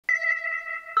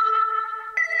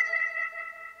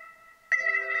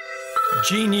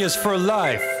Genius for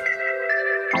life.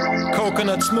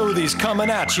 Coconut smoothies coming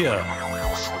at you.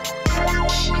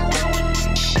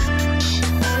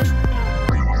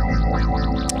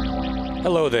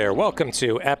 Hello there. Welcome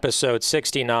to episode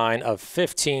 69 of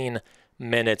 15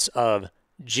 Minutes of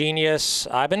Genius.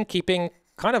 I've been keeping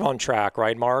kind of on track,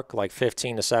 right, Mark? Like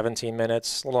 15 to 17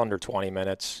 minutes, a little under 20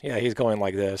 minutes. Yeah, he's going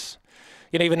like this.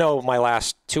 You know, even though my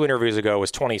last two interviews ago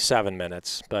was 27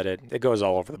 minutes, but it goes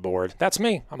all over the board. That's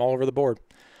me. I'm all over the board.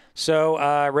 So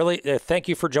really, thank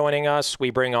you for joining us. We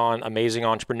bring on amazing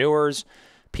entrepreneurs,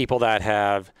 people that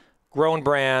have grown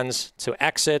brands to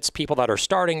exits, people that are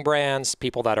starting brands,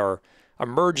 people that are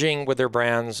emerging with their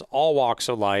brands, all walks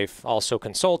of life, also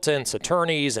consultants,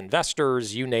 attorneys,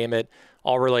 investors, you name it,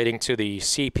 all relating to the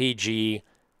CPG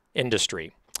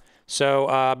industry.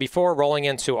 So before rolling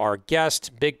into our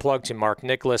guest, big plug to Mark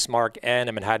Nicholas, Mark N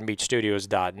at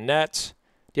ManhattanBeachStudios.net.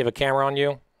 Do you have a camera on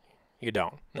you? You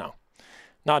don't? No.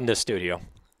 Not in this studio.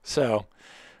 So, all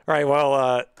right,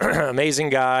 well,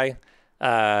 amazing guy.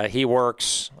 He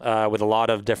works with a lot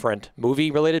of different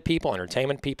movie-related people,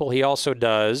 entertainment people. He also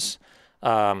does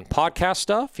podcast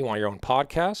stuff. If you want your own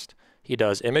podcast. He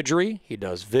does imagery. He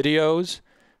does videos.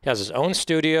 He has his own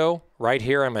studio right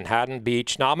here in Manhattan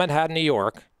Beach. Not Manhattan, New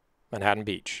York. Manhattan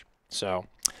Beach. So,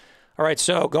 all right,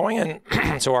 so going in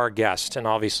to our guest, and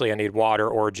obviously I need water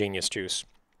or genius juice.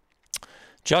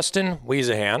 Justin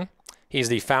Wiesehan, he's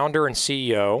the founder and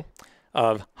CEO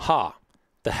of HA,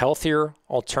 the Healthier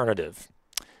Alternative.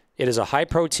 It is a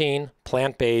high-protein,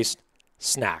 plant-based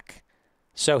snack.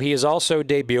 So he is also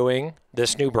debuting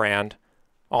this new brand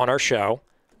on our show,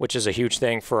 which is a huge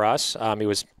thing for us. He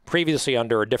was previously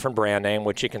under a different brand name,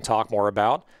 which he can talk more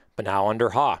about, but now under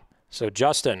HA. So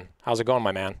Justin, how's it going,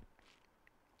 my man?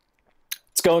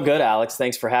 It's going good, Alex.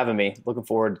 Thanks for having me. Looking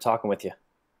forward to talking with you.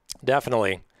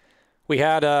 Definitely. We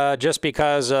had, just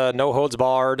because no holds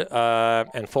barred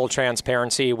and full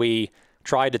transparency, we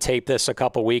tried to tape this a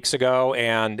couple weeks ago,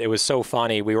 and it was so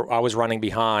funny. I was running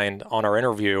behind on our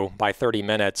interview by 30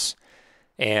 minutes,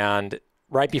 and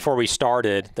right before we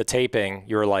started the taping,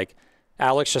 you were like,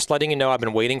 Alex, just letting you know I've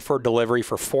been waiting for delivery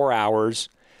for 4 hours.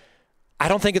 I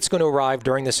don't think it's going to arrive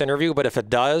during this interview, but if it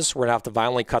does, we're going to have to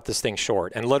violently cut this thing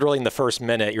short. And literally in the first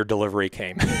minute, your delivery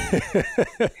came.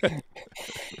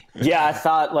 Yeah, I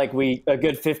thought like a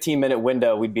good 15-minute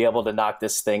window, we'd be able to knock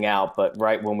this thing out. But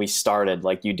right when we started,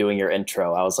 like you doing your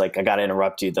intro, I was like, I got to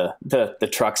interrupt you. The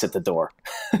truck's at the door.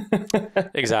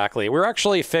 Exactly. We're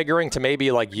actually figuring to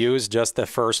maybe like use just the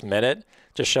first minute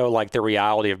to show like the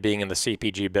reality of being in the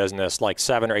CPG business, like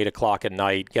 7 or 8 o'clock at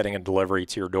night, getting a delivery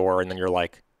to your door. And then you're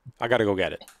like, I got to go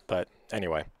get it. But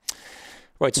anyway.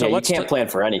 Right, so yeah, you can't plan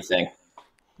for anything.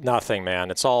 Nothing, man.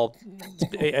 It's all,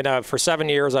 and for 7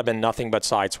 years, I've been nothing but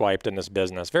sideswiped in this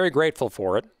business. Very grateful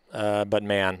for it. But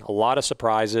man, a lot of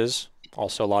surprises,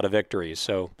 also a lot of victories.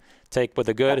 So take with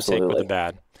the good, Absolutely. take with the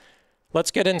bad. Let's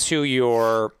get into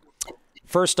your,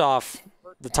 first off,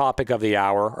 the topic of the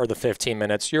hour or the 15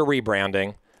 minutes, your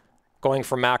rebranding, going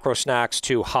from Macro Snacks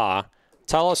to HA.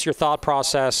 Tell us your thought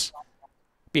process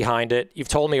behind it. You've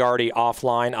told me already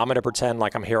offline. I'm going to pretend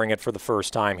like I'm hearing it for the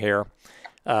first time here.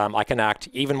 I can act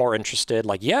even more interested,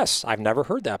 like, yes, I've never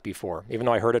heard that before, even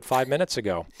though I heard it 5 minutes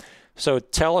ago. So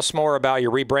tell us more about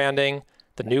your rebranding,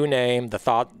 the new name, the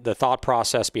thought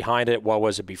process behind it. What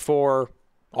was it before?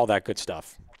 All that good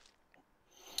stuff.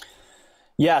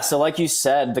 Yeah, so like you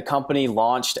said, the company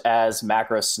launched as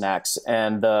Macro Snacks,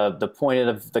 and the point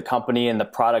of the company and the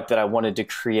product that I wanted to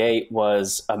create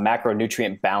was a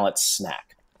macronutrient balanced snack.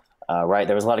 Right,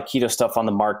 there was a lot of keto stuff on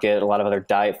the market, a lot of other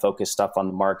diet-focused stuff on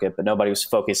the market, but nobody was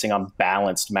focusing on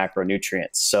balanced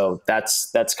macronutrients. So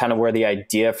that's kind of where the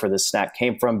idea for the snack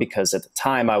came from, because at the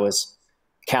time I was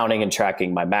counting and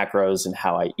tracking my macros and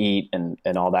how I eat and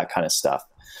all that kind of stuff.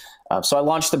 So I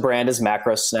launched the brand as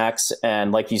Macro Snacks,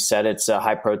 and like you said, it's a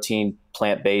high-protein,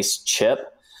 plant-based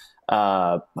chip,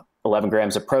 11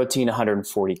 grams of protein,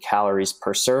 140 calories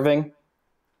per serving.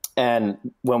 And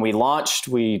when we launched,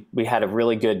 we had a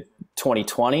really good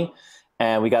 2020,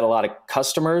 and we got a lot of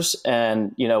customers.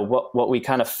 And you know what we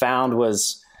kind of found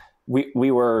was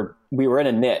we were in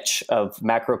a niche of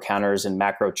macro counters and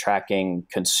macro tracking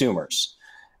consumers,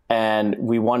 and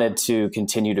we wanted to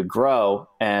continue to grow.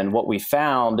 And what we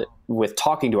found with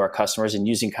talking to our customers and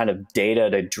using kind of data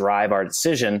to drive our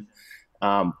decision,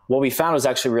 what we found was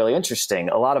actually really interesting.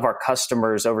 A lot of our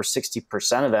customers, over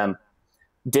 60% of them,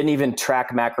 didn't even track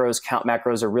macros, count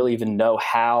macros, or really even know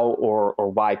how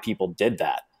or why people did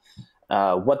that.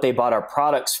 What they bought our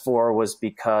products for was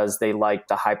because they liked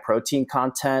the high protein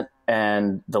content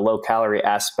and the low calorie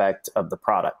aspect of the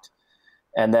product.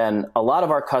 And then a lot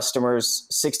of our customers,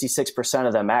 66%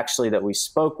 of them actually that we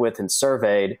spoke with and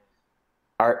surveyed,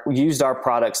 used our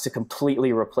products to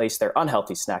completely replace their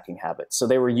unhealthy snacking habits. So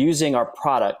they were using our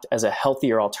product as a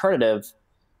healthier alternative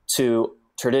to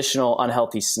traditional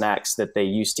unhealthy snacks that they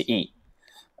used to eat.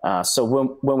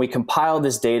 So when we compile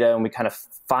this data and we kind of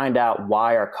find out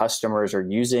why our customers are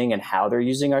using and how they're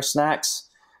using our snacks,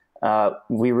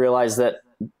 we realize that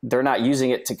they're not using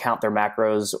it to count their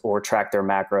macros or track their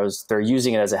macros. They're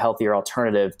using it as a healthier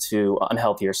alternative to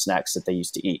unhealthier snacks that they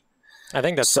used to eat. I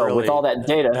think that's so really, with all that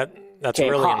data, that's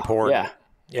really important. Yeah.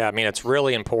 Yeah. I mean, it's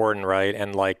really important, right?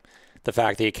 And like the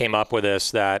fact that you came up with this,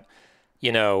 that,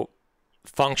 you know,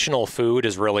 functional food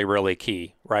is really, really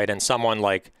key, right? And someone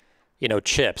like, you know,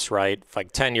 chips, right?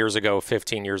 Like 10 years ago,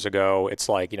 15 years ago, it's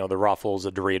like, you know, the Ruffles,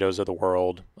 the Doritos of the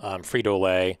world,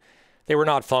 Frito-Lay, they were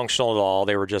not functional at all.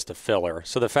 They were just a filler.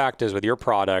 So the fact is with your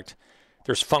product,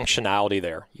 there's functionality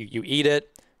there. You eat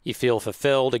it, you feel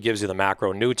fulfilled. It gives you the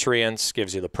macronutrients,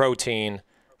 gives you the protein.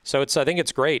 So I think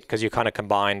it's great because you kind of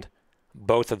combined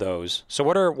both of those. So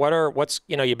what's,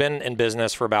 you know, you've been in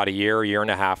business for about a year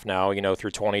and a half now, you know,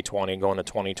 through 2020, going to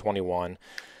 2021.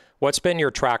 What's been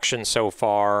your traction so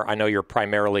far? I know you're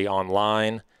primarily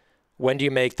online. When do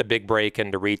you make the big break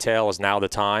into retail? Is now the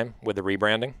time with the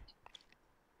rebranding?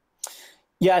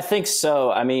 Yeah, I think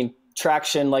so. I mean,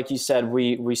 traction, like you said,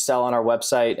 we sell on our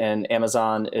website, and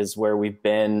Amazon is where we've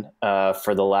been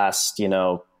for the last,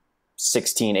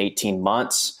 16, 18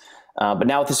 months. But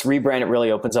now with this rebrand, it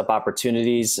really opens up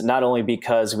opportunities, not only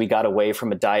because we got away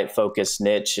from a diet-focused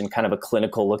niche and kind of a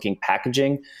clinical-looking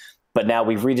packaging, but now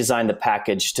we've redesigned the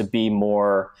package to be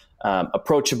more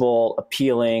approachable,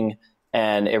 appealing,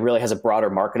 and it really has a broader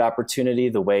market opportunity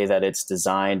the way that it's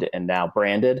designed and now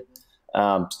branded.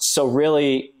 So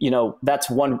really,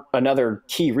 that's another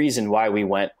key reason why we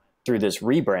went through this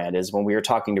rebrand is when we were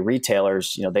talking to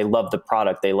retailers, they love the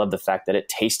product. They love the fact that it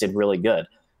tasted really good,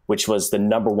 which was the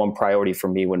number one priority for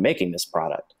me when making this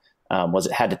product, was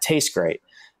it had to taste great.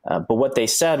 But what they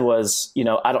said was,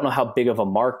 I don't know how big of a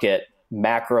market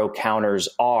macro counters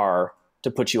are to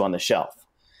put you on the shelf.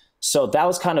 So that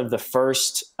was kind of the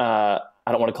first, I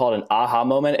don't want to call it an aha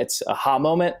moment. It's a ha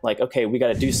moment. Like, okay, we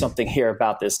got to do something here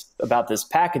about this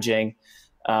packaging,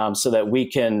 so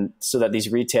that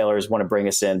these retailers want to bring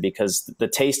us in because the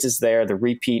taste is there, the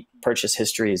repeat purchase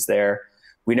history is there.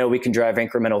 We know we can drive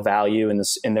incremental value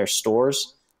in their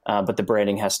stores, but the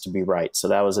branding has to be right. So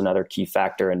that was another key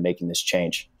factor in making this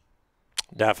change.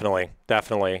 Definitely.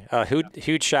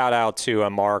 Huge shout out to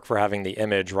Mark for having the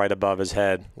image right above his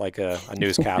head, like a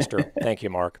newscaster. Thank you,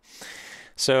 Mark.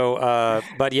 So,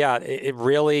 but yeah, it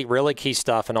really, really key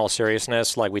stuff in all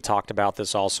seriousness. Like we talked about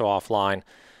this also offline,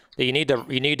 that you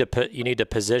need to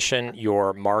position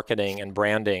your marketing and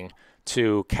branding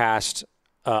to cast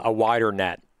a wider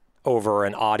net over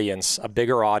an audience, a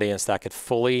bigger audience that could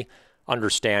fully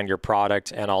understand your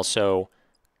product and also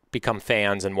become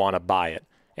fans and want to buy it.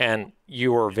 And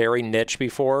you were very niche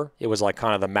before. It was like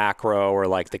kind of the macro or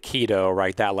like the keto,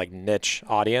 right? That like niche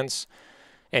audience.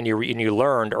 And you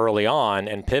learned early on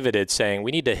and pivoted saying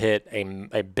we need to hit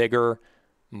a bigger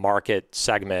market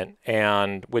segment.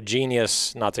 And with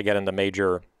Genius, not to get into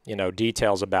major,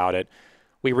 details about it,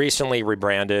 we recently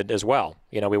rebranded as well.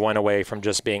 We went away from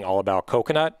just being all about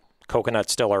coconut.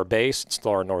 Coconut's still our base, it's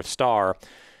still our North Star,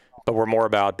 but we're more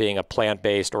about being a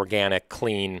plant-based, organic,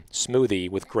 clean smoothie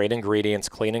with great ingredients,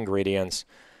 clean ingredients,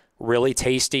 really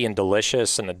tasty and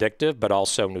delicious and addictive, but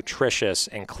also nutritious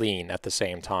and clean at the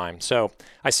same time. So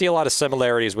I see a lot of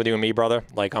similarities with you and me, brother,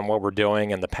 like on what we're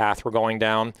doing and the path we're going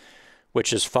down,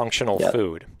 which is functional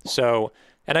food. So,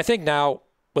 and I think now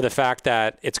with the fact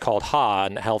that it's called HA,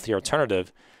 a healthy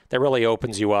alternative, that really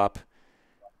opens you up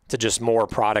to just more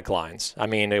product lines. I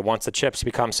mean, once the chips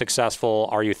become successful,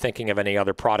 are you thinking of any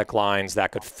other product lines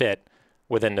that could fit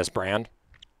within this brand?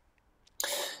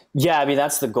 Yeah, I mean,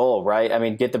 that's the goal, right? I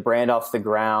mean, get the brand off the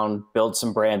ground, build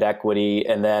some brand equity,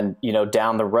 and then,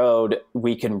 down the road,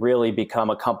 we can really become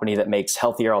a company that makes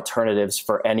healthier alternatives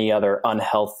for any other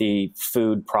unhealthy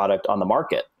food product on the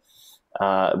market.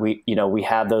 We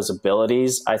have those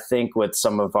abilities. I think with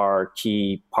some of our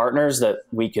key partners that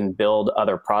we can build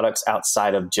other products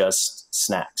outside of just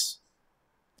snacks.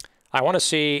 I want to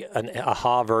see an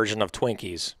AHA version of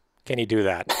Twinkies. Can you do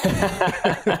that?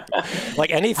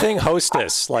 Like anything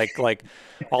Hostess, like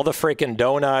all the freaking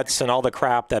donuts and all the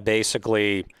crap that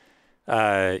basically,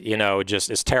 just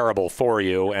is terrible for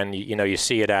you. And, you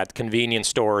see it at convenience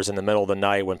stores in the middle of the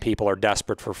night when people are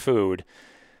desperate for food.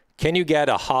 Can you get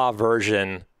a AHA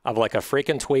version of like a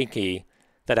freaking Twinkie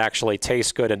that actually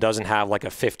tastes good and doesn't have like a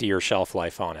 50-year shelf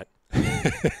life on it?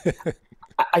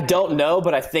 I don't know,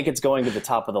 but I think it's going to the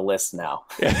top of the list now.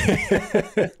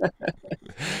 I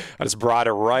just brought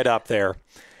it right up there.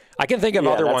 I can think of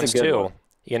other ones too. One.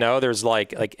 You know, there's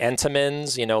like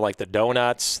Entenmann's, you know, like the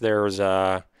donuts. There's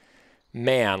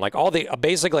like all the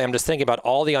basically I'm just thinking about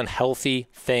all the unhealthy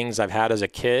things I've had as a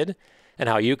kid and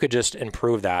how you could just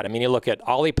improve that. I mean, you look at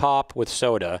Olipop with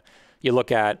soda, you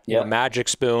look at you know, Magic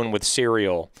Spoon with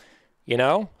cereal. You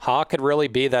know, Ha could really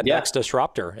be that next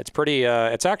disruptor. It's pretty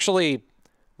it's actually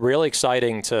really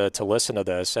exciting to listen to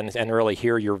this and really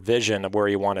hear your vision of where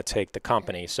you want to take the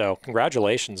company. So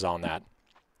congratulations on that.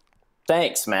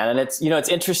 Thanks, man. And it's, you know, it's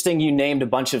interesting you named a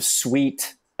bunch of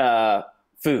sweet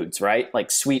foods, right?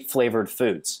 Like sweet flavored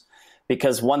foods.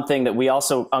 Because one thing that we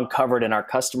also uncovered in our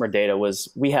customer data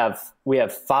was we have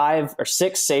 5 or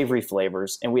 6 savory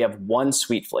flavors and we have 1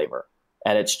 sweet flavor,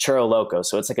 and it's Churro Loco.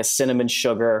 So it's like a cinnamon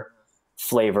sugar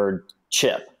flavored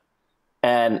chip.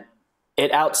 And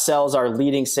it outsells our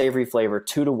leading savory flavor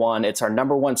 2-to-1. It's our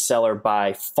 #1 seller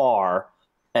by far.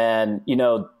 And, you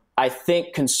know, I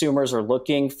think consumers are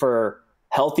looking for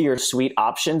healthier sweet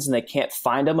options and they can't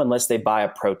find them unless they buy a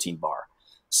protein bar.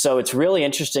 So it's really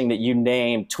interesting that you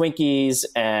name Twinkies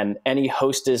and any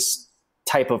Hostess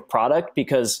type of product,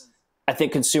 because I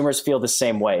think consumers feel the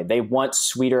same way. They want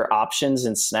sweeter options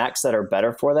and snacks that are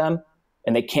better for them,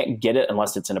 and they can't get it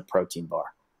unless it's in a protein bar.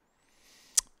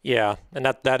 Yeah, and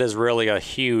that is really a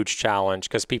huge challenge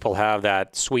because people have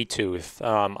that sweet tooth.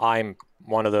 I'm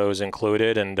one of those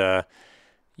included, and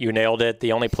you nailed it.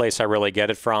 The only place I really get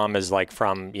it from is like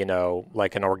from, you know,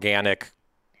 like an organic,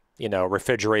 you know,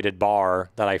 refrigerated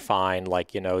bar that I find,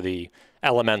 like, you know, the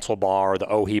Elemental bar, the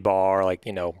Ohi bar, like,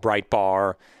 you know, Bright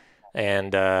bar,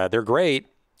 and they're great.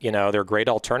 You know, they're a great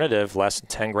alternative, less than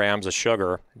 10 grams of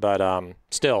sugar, but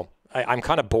still, I'm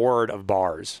kind of bored of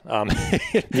bars.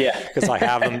 Because I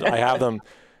have them.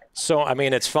 So, I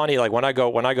mean, it's funny, like when I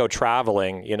go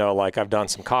traveling, you know, like I've done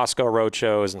some Costco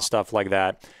roadshows and stuff like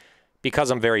that.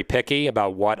 Because I'm very picky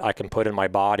about what I can put in my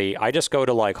body, I just go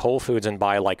to like Whole Foods and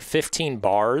buy like 15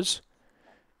 bars.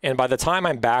 And by the time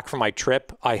I'm back from my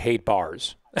trip, I hate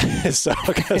bars. So,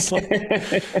 because like,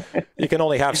 you can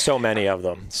only have so many of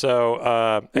them. So,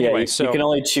 anyway, you can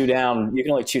only chew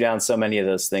down so many of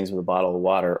those things with a bottle of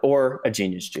water or a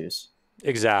Genius Juice.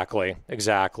 Exactly.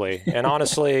 And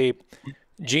honestly,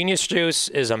 Genius Juice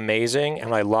is amazing. And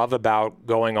what I love about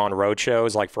going on road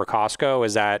shows like for Costco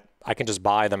is that I can just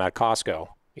buy them at Costco,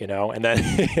 you know, and then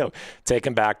you know, take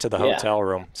them back to the hotel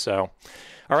room. So,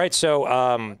 all right. So,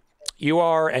 so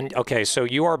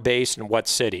you are based in what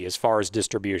city as far as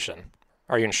distribution?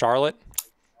 Are you in Charlotte?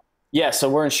 Yeah. So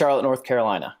we're in Charlotte, North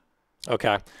Carolina.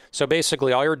 Okay. So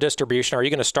basically all your distribution, are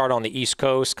you going to start on the East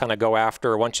Coast, kind of go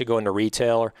after, once you go into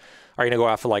retail, or are you going to go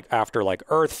after like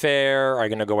Earth Fare? Are you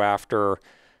going to go after,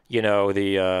 you know,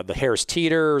 the Harris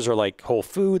Teeters or like Whole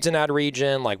Foods in that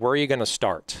region? Like, where are you going to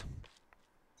start?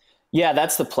 Yeah,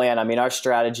 that's the plan. I mean, our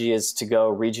strategy is to go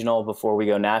regional before we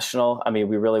go national. I mean,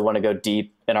 we really want to go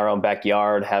deep in our own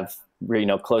backyard, have, you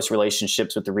know, close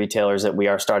relationships with the retailers that we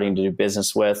are starting to do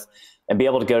business with, and be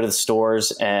able to go to the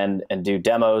stores and do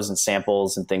demos and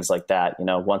samples and things like that, you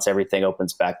know, once everything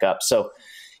opens back up. So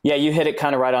yeah, you hit it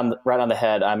kind of right on the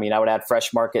head. I mean, I would add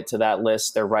Fresh Market to that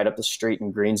list. They're right up the street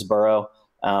in Greensboro.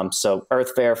 So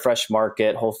Earth Fare, Fresh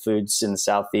Market, Whole Foods in the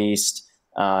Southeast,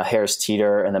 Harris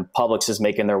Teeter, and then Publix is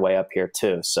making their way up here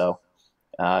too. So,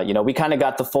 you know, we kind of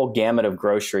got the full gamut of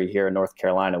grocery here in North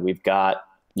Carolina. We've got,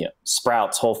 you know,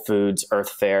 Sprouts, Whole Foods, Earth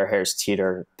Fare, Harris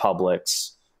Teeter,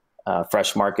 Publix,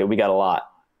 Fresh Market. We got a lot.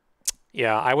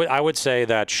 Yeah, I would say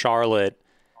that Charlotte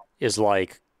is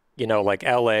like, you know, like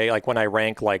LA, like when I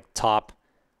rank like top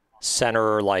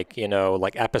center, like, you know,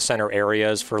 like epicenter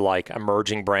areas for like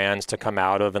emerging brands to come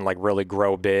out of and like really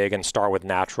grow big and start with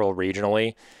natural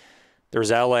regionally.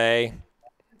 There's LA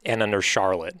and then there's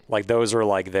Charlotte. Like those are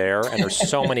like there, and there's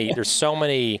so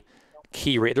many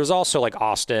key, there's also like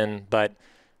Austin, but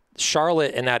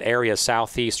Charlotte in that area,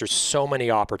 Southeast, there's so many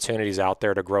opportunities out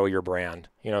there to grow your brand,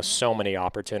 you know, so many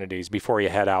opportunities before you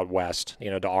head out west,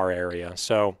 you know, to our area.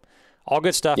 So all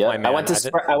good stuff, my man. I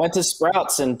went to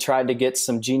Sprouts and tried to get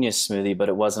some Genius smoothie, but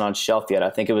it wasn't on shelf yet. I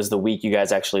think it was the week you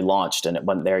guys actually launched and it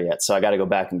wasn't there yet. So I got to go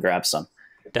back and grab some.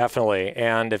 Definitely.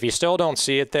 And if you still don't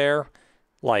see it there,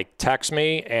 like text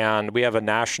me, and we have a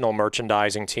national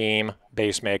merchandising team,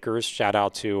 Base Makers. Shout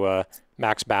out to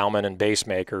Max Bauman and Base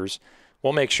Makers.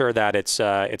 We'll make sure that it's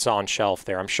on shelf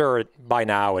there. I'm sure by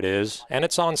now it is, and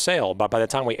it's on sale. But by the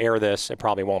time we air this, it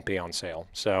probably won't be on sale.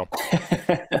 So,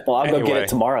 well, I'll go get it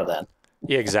tomorrow then.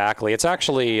 Yeah, exactly. It's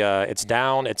actually it's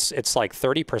down. It's like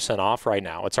 30% off right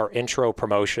now. It's our intro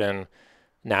promotion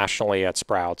nationally at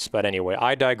Sprouts. But anyway,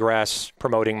 I digress.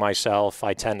 Promoting myself,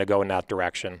 I tend to go in that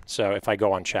direction. So if I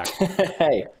go unchecked.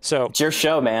 Hey, so it's your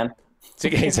show, man.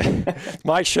 It's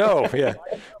my show. Yeah,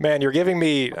 man, you're giving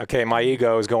me, okay, my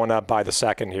ego is going up by the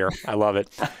second here. I love it.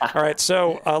 All right,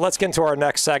 so let's get into our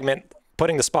next segment,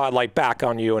 putting the spotlight back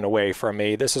on you and away from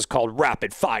me. This is called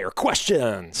Rapid Fire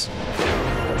Questions.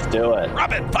 Let's do it.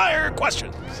 Rapid Fire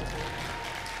Questions.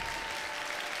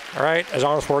 All right, as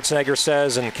Arnold Schwarzenegger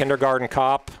says in Kindergarten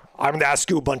Cop, I'm going to ask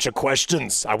you a bunch of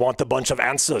questions. I want a bunch of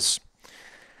answers.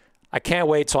 I can't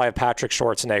wait till I have Patrick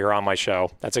Schwarzenegger on my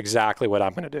show. That's exactly what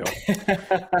I'm going to do.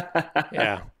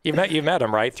 Yeah. You met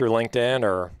him, right? Through LinkedIn,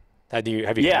 or have you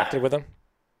connected with him?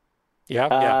 You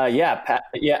have?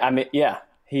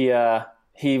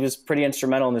 He was pretty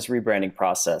instrumental in this rebranding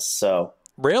process. So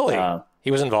really?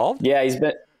 He was involved? Yeah,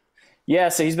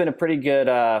 so he's been a pretty good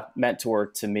mentor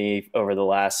to me over the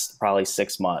last probably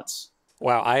 6 months.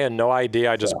 Wow, I had no idea.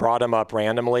 I just brought him up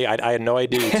randomly. I had no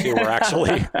idea you two were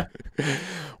actually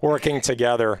working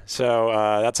together. So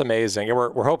that's amazing. And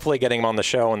we're hopefully getting him on the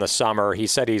show in the summer. He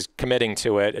said he's committing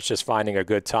to it. It's just finding a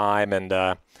good time.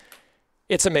 And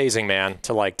it's amazing, man,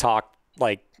 to talk.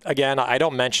 Again, I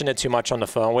don't mention it too much on the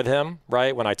phone with him,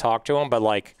 right, when I talk to him. But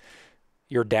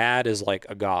your dad is like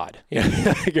a god.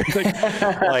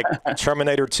 Like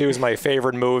Terminator 2 is my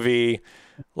favorite movie.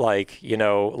 I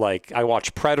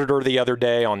watched Predator the other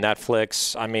day on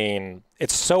Netflix. I mean,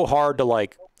 it's so hard to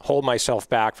hold myself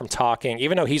back from talking,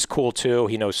 even though he's cool too.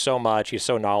 He knows so much. He's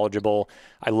so knowledgeable.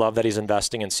 I love that he's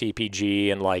investing in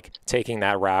CPG and taking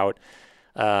that route.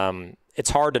 It's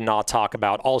hard to not talk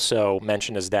about, also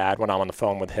mention his dad when I'm on the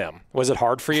phone with him. Was it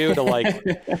hard for you to I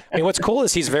mean, what's cool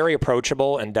is he's very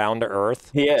approachable and down to earth.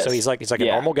 He is. So he's a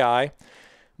normal guy,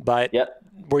 but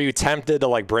were you tempted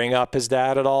to bring up his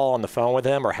dad at all on the phone with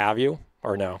him, or have you,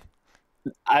 or no?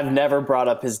 I've never brought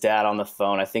up his dad on the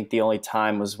phone. I think the only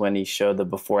time was when he showed the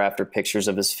before after pictures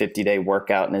of his 50-day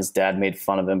workout, and his dad made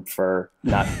fun of him for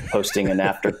not posting an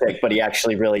after pic, but he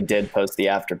actually really did post the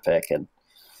after pic, and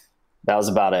that was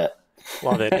about it.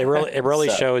 Love it. It really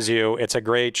shows you. It's a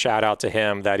great shout out to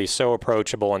him that he's so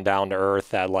approachable and down to earth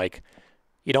that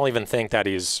you don't even think that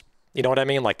he's, you know what I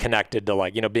mean? Connected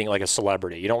to being a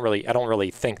celebrity. I don't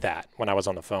really think that when I was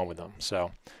on the phone with him.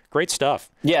 So great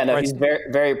stuff. Yeah, no, he's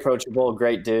very, very approachable,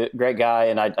 great dude, great guy.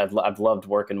 And I've loved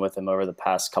working with him over the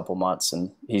past couple months,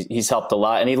 and he's helped a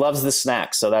lot, and he loves the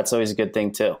snacks. So that's always a good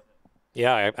thing too.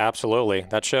 Yeah, absolutely.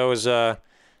 That shows,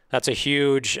 that's a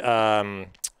huge,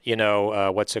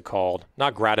 what's it called?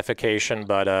 Not gratification,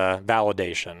 but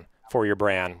validation for your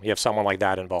brand. You have someone like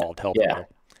that involved helping you. Yeah,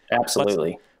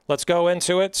 absolutely. Let's go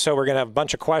into it. So we're going to have a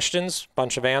bunch of questions,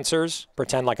 bunch of answers.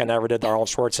 Pretend like I never did the Arnold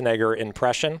Schwarzenegger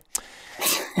impression.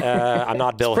 I'm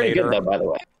not Bill Hader. Pretty good though, by the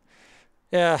way.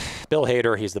 Yeah, Bill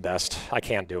Hader, he's the best. I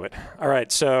can't do it. All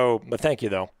right, but thank you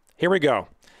though. Here we go.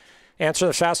 Answer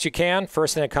as fast as you can.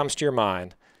 First thing that comes to your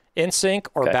mind. NSYNC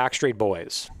or Backstreet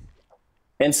Boys?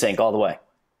 NSYNC all the way.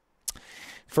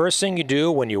 First thing you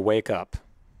do when you wake up?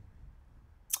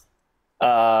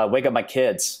 Wake up my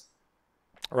kids.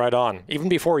 Right on. Even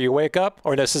before you wake up?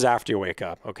 Or this is after you wake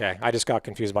up? Okay. I just got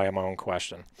confused by my own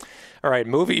question. All right.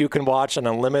 Movie you can watch an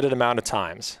unlimited amount of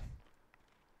times?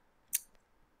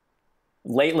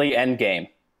 Lately, Endgame.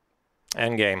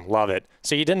 Endgame. Love it.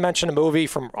 So you didn't mention a movie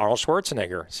from Arnold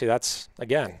Schwarzenegger. See, that's,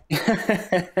 again,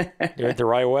 you're the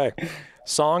right way.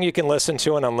 Song you can listen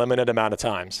to an unlimited amount of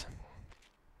times?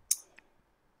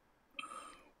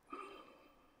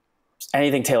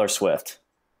 Anything Taylor Swift.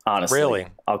 Honestly, really,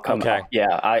 I'll come. Okay.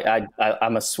 Yeah,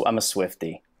 I'm a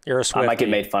Swiftie. You're a Swiftie. I might get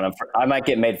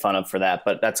made fun of for that,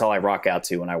 but that's all I rock out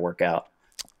to when I work out.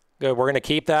 Good. We're going to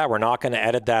keep that. We're not going to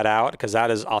edit that out because that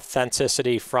is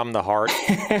authenticity from the heart.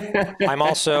 I'm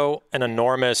also an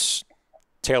enormous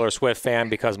Taylor Swift fan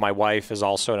because my wife is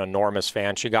also an enormous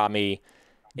fan. She got me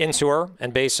into her,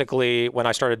 and basically when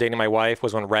I started dating my wife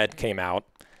was when Red came out.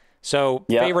 So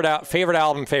favorite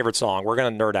album, favorite song. We're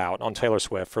going to nerd out on Taylor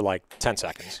Swift for 10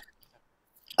 seconds.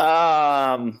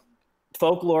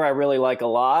 Folklore I really like a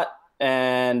lot.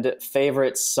 And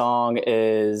favorite song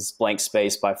is Blank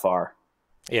Space by far.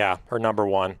 Yeah, her number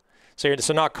one. So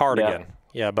not Cardigan.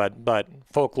 Yeah, but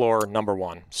Folklore number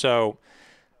one. So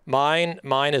mine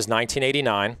is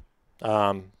 1989.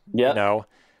 And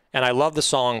I love the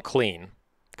song Clean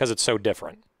because it's so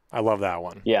different. I love that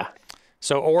one. Yeah.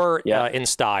 So, In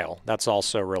Style. That's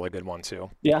also a really good one,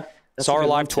 too. Yeah. Saw her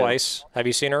live twice. Have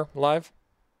you seen her live?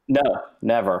 No,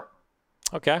 never.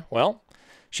 Okay. Well,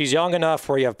 she's young enough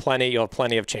where you'll have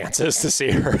plenty of chances to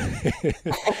see her.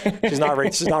 she's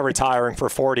not retiring for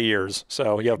 40 years,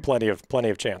 so you have plenty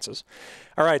of chances.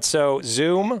 All right, so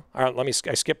Zoom. All right,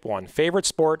 I skipped one. Favorite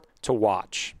sport to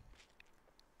watch?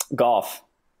 Golf.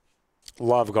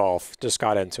 Love golf. Just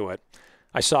got into it.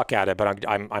 I suck at it, but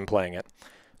I'm playing it.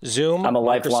 Zoom. I'm a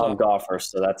lifelong golfer,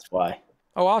 so that's why.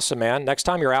 Oh, awesome, man. Next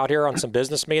time you're out here on some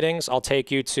business meetings, I'll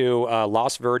take you to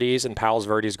Los Verdes and Palos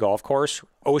Verdes golf course.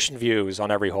 Ocean views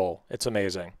on every hole. It's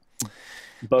amazing.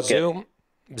 Book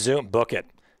it. Book it.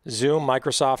 Zoom,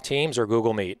 Microsoft Teams, or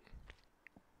Google Meet?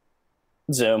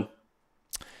 Zoom.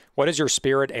 What is your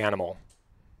spirit animal?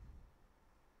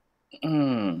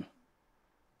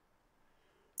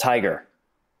 Tiger.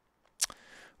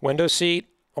 Window seat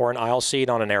or an aisle seat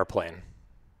on an airplane?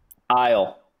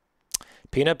 Aisle.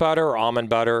 Peanut butter or almond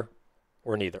butter,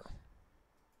 or neither?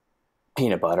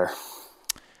 Peanut butter.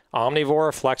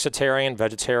 Omnivore, flexitarian,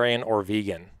 vegetarian, or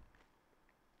vegan?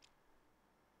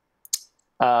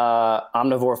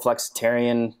 Omnivore,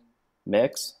 flexitarian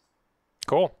mix.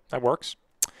 Cool, that works.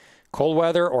 Cold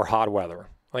weather or hot weather?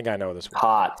 I think I know this one.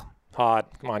 Hot.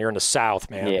 Hot. Come on, you're in the South,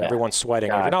 man. Yeah. Everyone's sweating.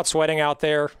 God. If you're not sweating out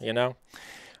there, you know.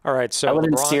 All right, so I live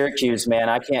in Syracuse, man.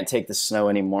 I can't take the snow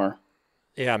anymore.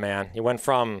 Yeah, man. You went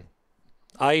from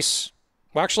ice.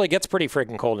 Well, actually, it gets pretty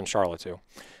freaking cold in Charlotte, too.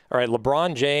 All right,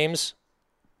 LeBron James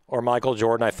or Michael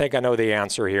Jordan? I think I know the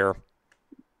answer here.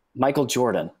 Michael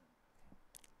Jordan.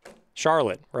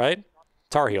 Charlotte, right?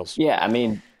 Tar Heels. Yeah, I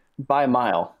mean, by a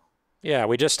mile. Yeah,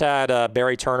 we just had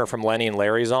Barry Turner from Lenny and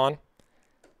Larry's on.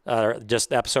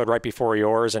 Just the episode right before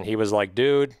yours, and he was like,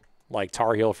 dude, like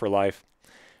Tar Heel for life.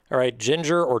 All right,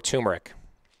 ginger or turmeric?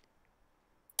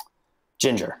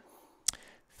 Ginger.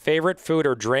 Favorite food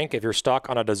or drink if you're stuck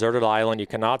on a deserted island? You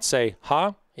cannot say,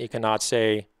 huh? You cannot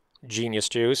say Genius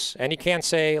Juice. And you can't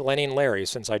say Lenny and Larry,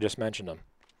 since I just mentioned them.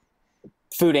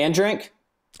 Food and drink?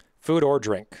 Food or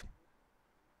drink?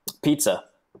 Pizza.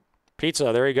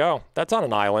 Pizza, there you go. That's on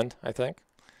an island, I think.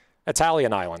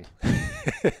 Italian island.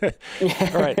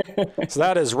 All right. So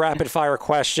that is rapid fire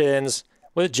questions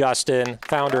with Justin,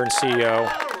 founder and CEO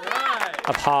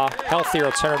of Ha, healthier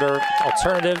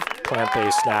alternative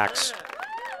plant-based snacks.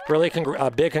 Really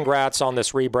big congrats on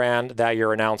this rebrand that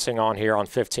you're announcing on here on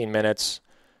 15 Minutes.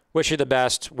 Wish you the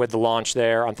best with the launch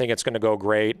there. I think it's going to go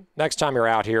great. Next time you're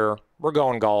out here, we're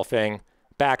going golfing.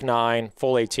 Back 9,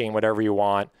 full 18, whatever you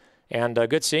want. And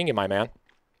good seeing you, my man.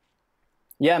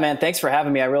 Yeah, man. Thanks for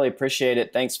having me. I really appreciate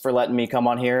it. Thanks for letting me come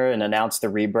on here and announce the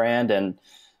rebrand, and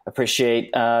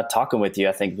appreciate talking with you.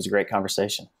 I think it was a great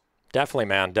conversation. Definitely,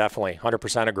 man. Definitely.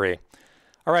 100% agree.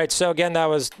 All right. So again, that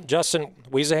was Justin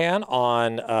Wiesehan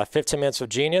on 15 Minutes of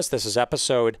Genius. This is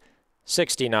episode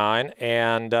 69.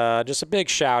 And just a big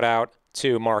shout out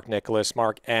to Mark Nicholas,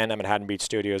 Mark N at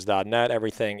ManhattanBeachStudios.net.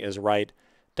 Everything is right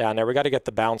down there. We got to get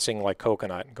the bouncing like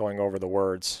coconut going over the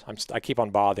words. I keep on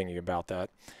bothering you about that.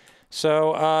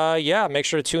 So yeah, make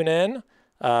sure to tune in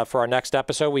for our next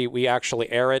episode. We actually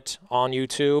air it on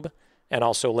YouTube and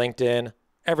also LinkedIn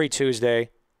every Tuesday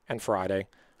and Friday.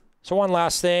 So one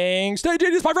last thing, stay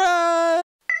genius, my friend!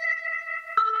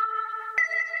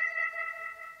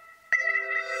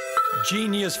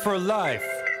 Genius for life.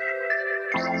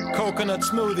 Coconut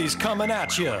smoothies coming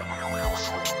at you.